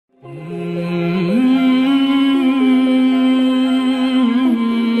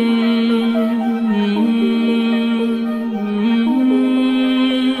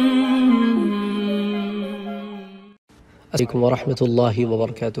علیکم ورحمۃ اللہ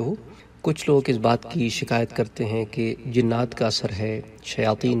وبرکاتہ۔ کچھ لوگ اس بات کی شکایت کرتے ہیں کہ جنات کا اثر ہے،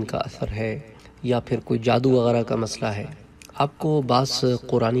 شیاطین کا اثر ہے، یا پھر کوئی جادو وغیرہ کا مسئلہ ہے۔ آپ کو بعض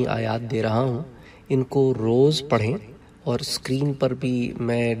قرآنی آیات دے رہا ہوں، ان کو روز پڑھیں، اور اسکرین پر بھی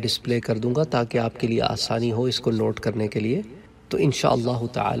میں ڈسپلے کر دوں گا تاکہ آپ کے لیے آسانی ہو اس کو نوٹ کرنے کے لیے۔ تو انشاءاللہ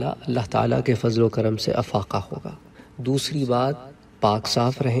تعالی اللہ تعالیٰ کے فضل و کرم سے افاقہ ہوگا۔ دوسری بات، پاک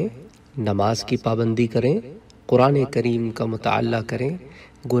صاف رہیں، نماز کی پابندی کریں، قرآن کریم کا مطالعہ کریں،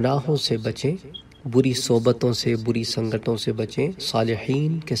 گناہوں سے بچیں، بری صحبتوں سے، بری سنگتوں سے بچیں،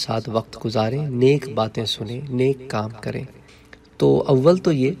 صالحین کے ساتھ وقت گزاریں، نیک باتیں سنیں، نیک کام کریں۔ تو اول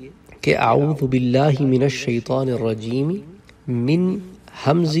تو یہ کہ اعوذ باللہ من الشیطان الرجیم من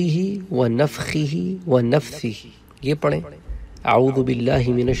حمزہ ونفخہ ونفثہ، یہ پڑھیں، اعوذ باللہ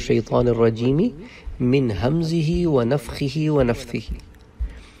من الشیطان الرجیم من حمزہ ونفخہ ونفثہ۔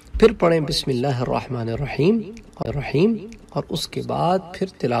 پھر پڑھیں بسم اللہ الرحمن الرحیم، اور اس کے بعد پھر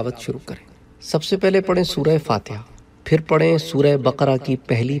تلاوت شروع کریں۔ سب سے پہلے پڑھیں سورہ فاتحہ، پھر پڑھیں سورہ بقرہ کی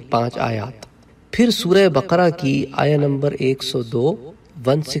پہلی 5 آیات، پھر سورہ بقرہ کی آیہ نمبر 102،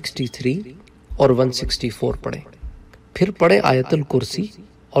 163 اور 164 پڑھیں، پھر پڑھیں آیت الکرسی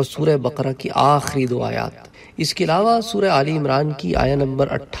اور سورہ بقرہ کی آخری 2 آیات۔ اس کے علاوہ سورہ آل عمران کی آیہ نمبر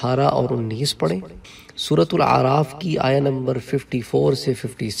 18 اور 19 پڑھیں، سورۃ الاعراف کی آیہ نمبر 54 سے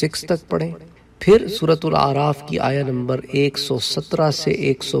 56 تک پڑھیں، پھر سورۃ الاعراف کی آیہ نمبر 117 سے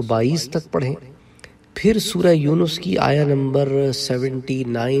 122 تک پڑھیں، پھر سورہ یونس کی آیہ نمبر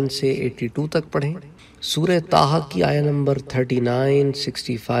 79 سے 82 تک پڑھیں، سورہ طٰہٰ کی آیہ نمبر 39،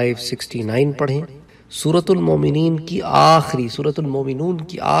 65، 69 پڑھیں، سورۃ المومنون کی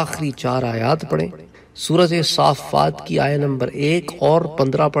آخری 4 آیات پڑھیں، سورۃ صافات کی آیہ نمبر 1 اور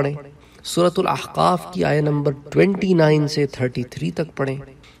 15 پڑھیں، سورۃ الاحقاف کی آیہ نمبر 29 سے 33 تک پڑھیں،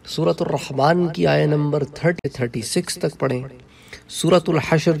 سورۃ الرحمن کی آیہ نمبر 36 تک پڑھیں، سورۃ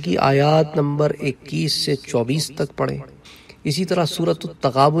الحشر کی آیات نمبر 21 سے 24 تک پڑھیں، اسی طرح سورۃ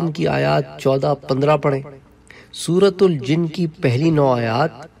التغابن کی آیات 14-15 پڑھیں، سورۃ الجن کی پہلی 9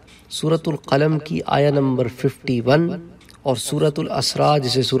 آیات، سورۃ القلم کی آیہ نمبر 51 اور سورۃ الاسراء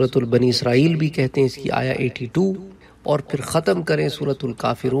جسے سورۃ البنی اسرائیل بھی کہتے ہیں اس کی آیہ 82، اور پھر ختم کریں سورۃ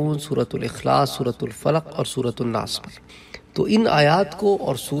الکافرون، سورۃ الاخلاص، سورۃ الفلق اور سورۃ الناس پر۔ تو ان آیات کو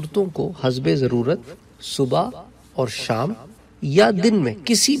اور سورتوں کو حسب ضرورت صبح اور شام یا دن میں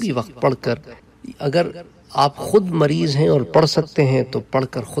کسی بھی وقت پڑھ کر، اگر آپ خود مریض ہیں اور پڑھ سکتے ہیں تو پڑھ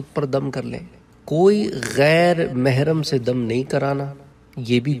کر خود پر دم کر لیں۔ کوئی غیر محرم سے دم نہیں کرانا،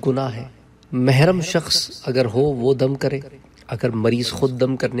 یہ بھی گناہ ہے۔ محرم شخص اگر ہو وہ دم کرے، اگر مریض خود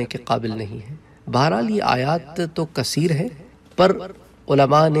دم کرنے کے قابل نہیں ہے۔ بہرحال یہ آیات تو کثیر ہے، پر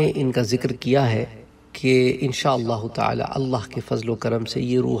علماء نے ان کا ذکر کیا ہے کہ انشاءاللہ تعالی اللہ کے فضل و کرم سے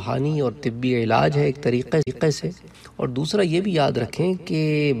یہ روحانی اور طبی علاج ہے ایک طریقے سے۔ اور دوسرا یہ بھی یاد رکھیں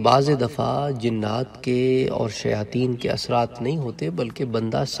کہ بعض دفعہ جنات کے اور شیاطین کے اثرات نہیں ہوتے، بلکہ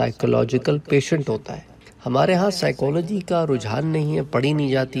بندہ سائیکولوجیکل پیشنٹ ہوتا ہے۔ ہمارے ہاں سائیکالوجی کا رجحان نہیں ہے، پڑھی نہیں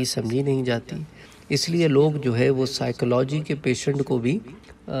جاتی، سمجھی نہیں جاتی، اس لیے لوگ جو ہے وہ سائیکالوجی کے پیشنٹ کو بھی،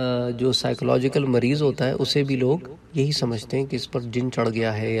 جو سائیکولوجیکل مریض ہوتا ہے اسے بھی لوگ یہی سمجھتے ہیں کہ اس پر جن چڑھ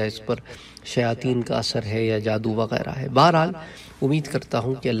گیا ہے یا اس پر شیاطین کا اثر ہے یا جادو وغیرہ ہے۔ بہرحال امید کرتا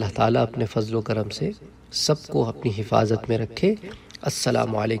ہوں کہ اللہ تعالیٰ اپنے فضل و کرم سے سب کو اپنی حفاظت میں رکھے۔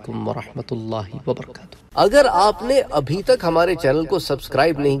 السلام علیکم ورحمۃ اللہ وبرکاتہ۔ اگر آپ نے ابھی تک ہمارے چینل کو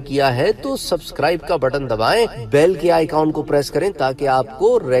سبسکرائب نہیں کیا ہے تو سبسکرائب کا بٹن دبائیں، بیل کے آئیکن کو پریس کریں تاکہ آپ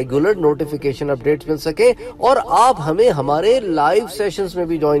کو ریگولر نوٹیفیکیشن اپڈیٹس مل سکیں اور آپ ہمیں ہمارے لائیو سیشنز میں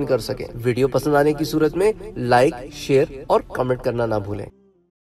بھی جوائن کر سکیں۔ ویڈیو پسند آنے کی صورت میں لائک، شیئر اور کمنٹ کرنا نہ بھولیں۔